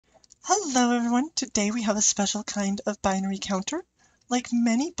Hello everyone, today we have a special kind of binary counter. Like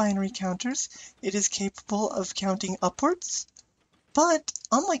many binary counters, it is capable of counting upwards, but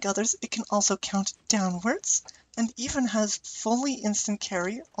unlike others, it can also count downwards, and even has fully instant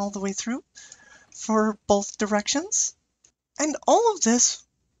carry all the way through for both directions. And all of this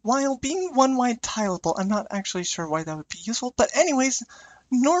while being one-wide tileable. I'm not actually sure why that would be useful, but anyways,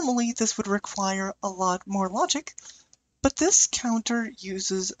 normally this would require a lot more logic. But this counter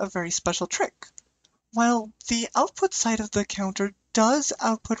uses a very special trick. While the output side of the counter does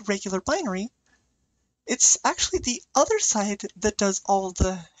output regular binary, it's actually the other side that does all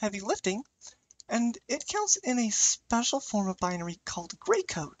the heavy lifting, and it counts in a special form of binary called gray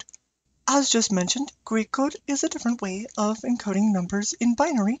code. As just mentioned, gray code is a different way of encoding numbers in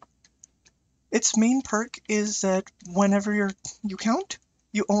binary. Its main perk is that whenever you count,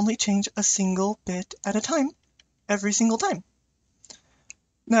 you only change a single bit at a time, every single time.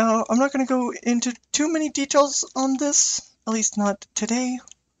 Now, I'm not going to go into too many details on this, at least not today,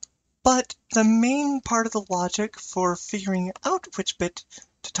 but the main part of the logic for figuring out which bit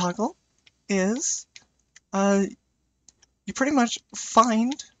to toggle is you pretty much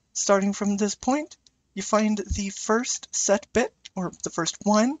find, starting from this point, you find the first set bit, or the first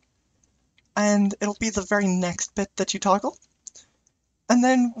one, and it'll be the very next bit that you toggle. And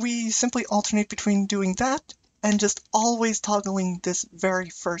then we simply alternate between doing that and just always toggling this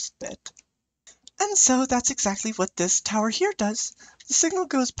very first bit. And so that's exactly what this tower here does. The signal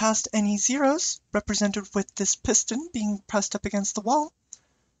goes past any zeros, represented with this piston being pressed up against the wall.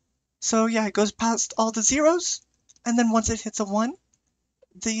 So yeah, it goes past all the zeros, and then once it hits a 1,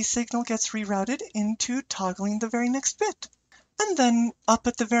 the signal gets rerouted into toggling the very next bit. And then up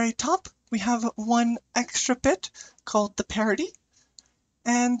at the very top, we have one extra bit called the parity.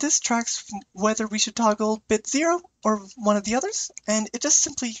 And this tracks whether we should toggle bit 0 or one of the others, and it just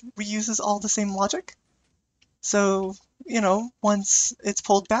simply reuses all the same logic. So, once it's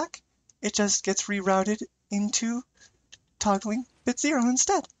pulled back, it just gets rerouted into toggling bit 0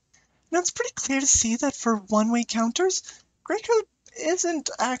 instead. Now it's pretty clear to see that for one-way counters, gray code isn't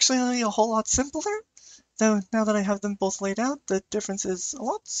actually a whole lot simpler, though now that I have them both laid out, the difference is a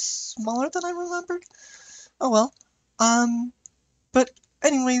lot smaller than I remembered. Oh well. But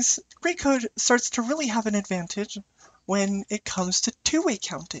anyways, gray code starts to really have an advantage when it comes to two-way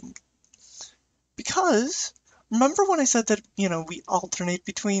counting. Because, remember when I said that, we alternate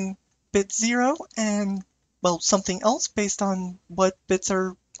between bit 0 and, well, something else based on what bits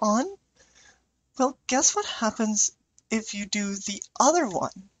are on? Well, guess what happens if you do the other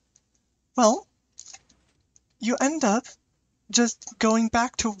one? Well, you end up just going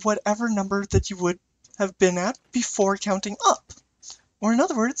back to whatever number that you would have been at before counting up. Or in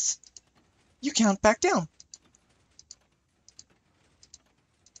other words, you count back down.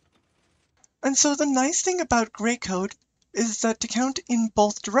 And so the nice thing about gray code is that to count in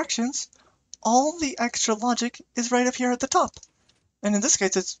both directions, all the extra logic is right up here at the top. And in this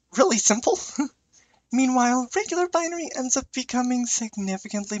case, it's really simple. Meanwhile, regular binary ends up becoming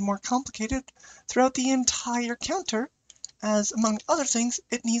significantly more complicated throughout the entire counter, as among other things,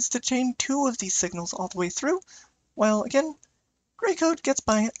 it needs to chain 2 of these signals all the way through, while again, gray code gets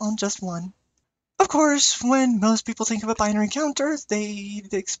by on just 1. Of course, when most people think of a binary counter, they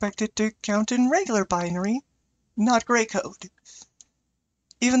expect it to count in regular binary, not gray code.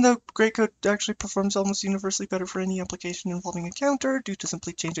 Even though gray code actually performs almost universally better for any application involving a counter, due to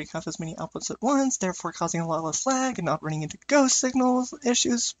simply changing half as many outputs at once, therefore causing a lot less lag and not running into ghost signals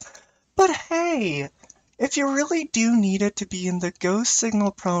issues. But hey, if you really do need it to be in the ghost signal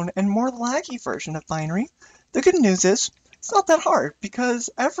prone and more laggy version of binary, the good news is it's not that hard, because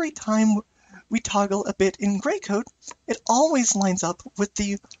every time we toggle a bit in gray code, it always lines up with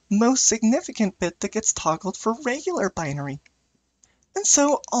the most significant bit that gets toggled for regular binary. And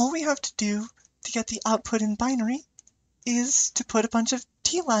so all we have to do to get the output in binary is to put a bunch of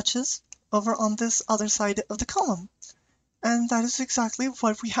T-latches over on this other side of the column. And that is exactly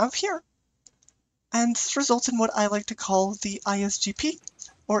what we have here. And this results in what I like to call the ISGP,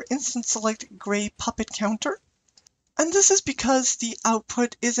 or Instant Select Gray Puppet Counter. And this is because the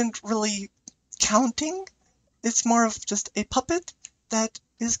output isn't really counting, it's more of just a puppet that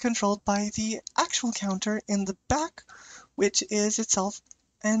is controlled by the actual counter in the back, which is itself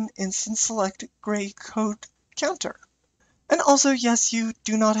an instant select gray code counter. And also, yes, you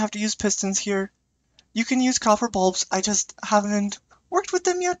do not have to use pistons here. You can use copper bulbs, I just haven't worked with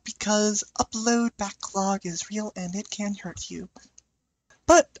them yet because upload backlog is real and it can hurt you.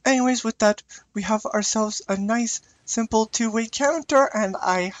 But anyways, with that, we have ourselves a nice, simple two-way counter, and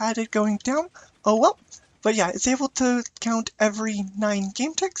I had it going down. Oh well, But yeah, it's able to count every 9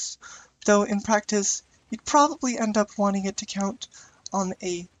 game ticks, though in practice, you'd probably end up wanting it to count on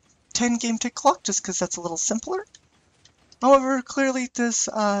a 10 game tick clock, just because that's a little simpler. However, clearly this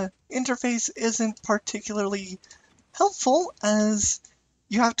interface isn't particularly helpful, as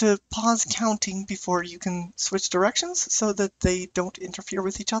you have to pause counting before you can switch directions so that they don't interfere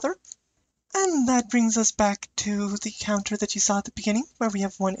with each other. And that brings us back to the counter that you saw at the beginning, where we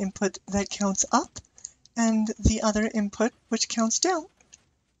have one input that counts up and the other input which counts down.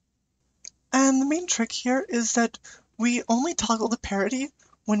 And the main trick here is that we only toggle the parity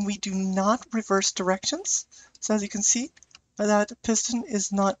when we do not reverse directions. So as you can see, that piston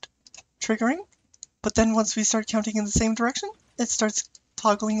is not triggering, but then once we start counting in the same direction, it starts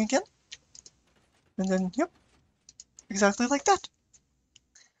toggling again. And then, yep, exactly like that.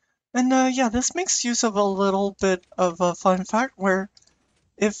 And yeah, this makes use of a little bit of a fun fact where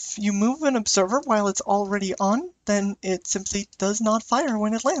if you move an observer while it's already on, then it simply does not fire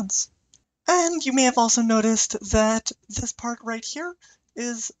when it lands. And you may have also noticed that this part right here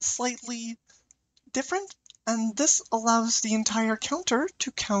is slightly different, and this allows the entire counter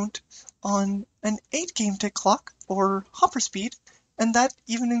to count on an 8 game tick clock, or hopper speed, and that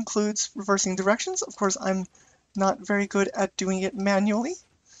even includes reversing directions. Of course, I'm not very good at doing it manually.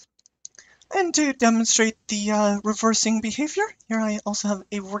 And to demonstrate the reversing behavior, here I also have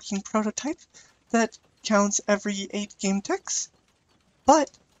a working prototype that counts every 8 game ticks,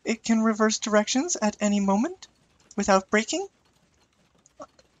 but it can reverse directions at any moment without breaking.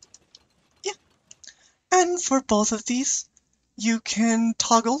 Yeah. And for both of these, you can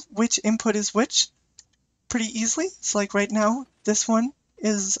toggle which input is which pretty easily. So like right now, this one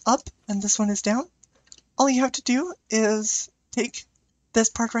is up and this one is down. All you have to do is take this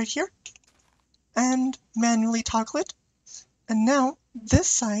part right here and manually toggle it. And now this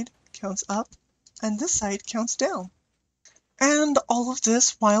side counts up and this side counts down. And all of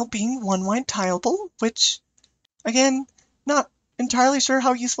this while being one-wide tileable, which, again, not entirely sure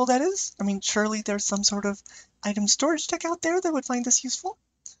how useful that is. I mean, surely there's some sort of item storage tech out there that would find this useful.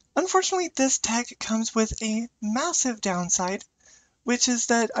 Unfortunately, this tech comes with a massive downside, which is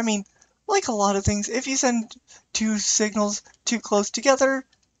that, I mean, like a lot of things, if you send 2 signals too close together,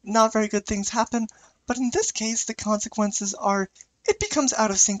 not very good things happen. But in this case, the consequences are it becomes out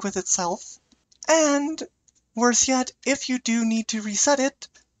of sync with itself. And worse yet, if you do need to reset it,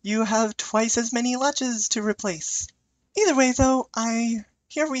 you have twice as many latches to replace. Either way though,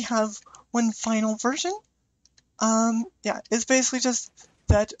 here we have one final version. Yeah, it's basically just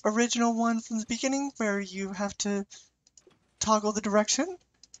that original one from the beginning where you have to toggle the direction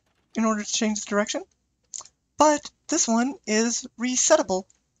in order to change the direction. But this one is resettable.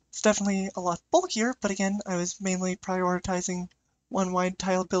 It's definitely a lot bulkier, but again, I was mainly prioritizing one-wide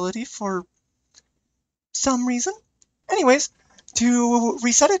tileability for some reason. Anyways, to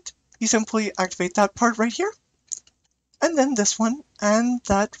reset it, you simply activate that part right here, and then this one, and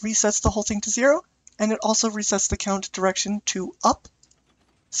that resets the whole thing to 0, and it also resets the count direction to up.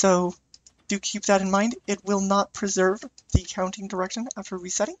 So do keep that in mind. It will not preserve the counting direction after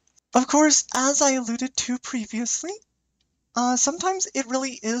resetting. Of course, as I alluded to previously, sometimes it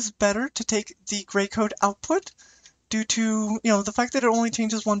really is better to take the gray code output due to, the fact that it only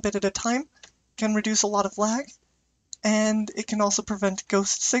changes 1 bit at a time can reduce a lot of lag, and it can also prevent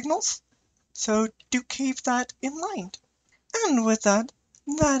ghost signals. So do keep that in mind. And with that,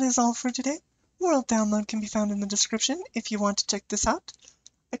 that is all for today. World download can be found in the description if you want to check this out.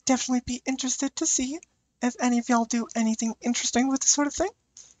 I'd definitely be interested to see if any of y'all do anything interesting with this sort of thing.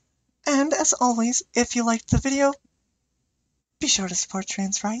 And as always, if you liked the video, be sure to support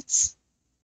trans rights.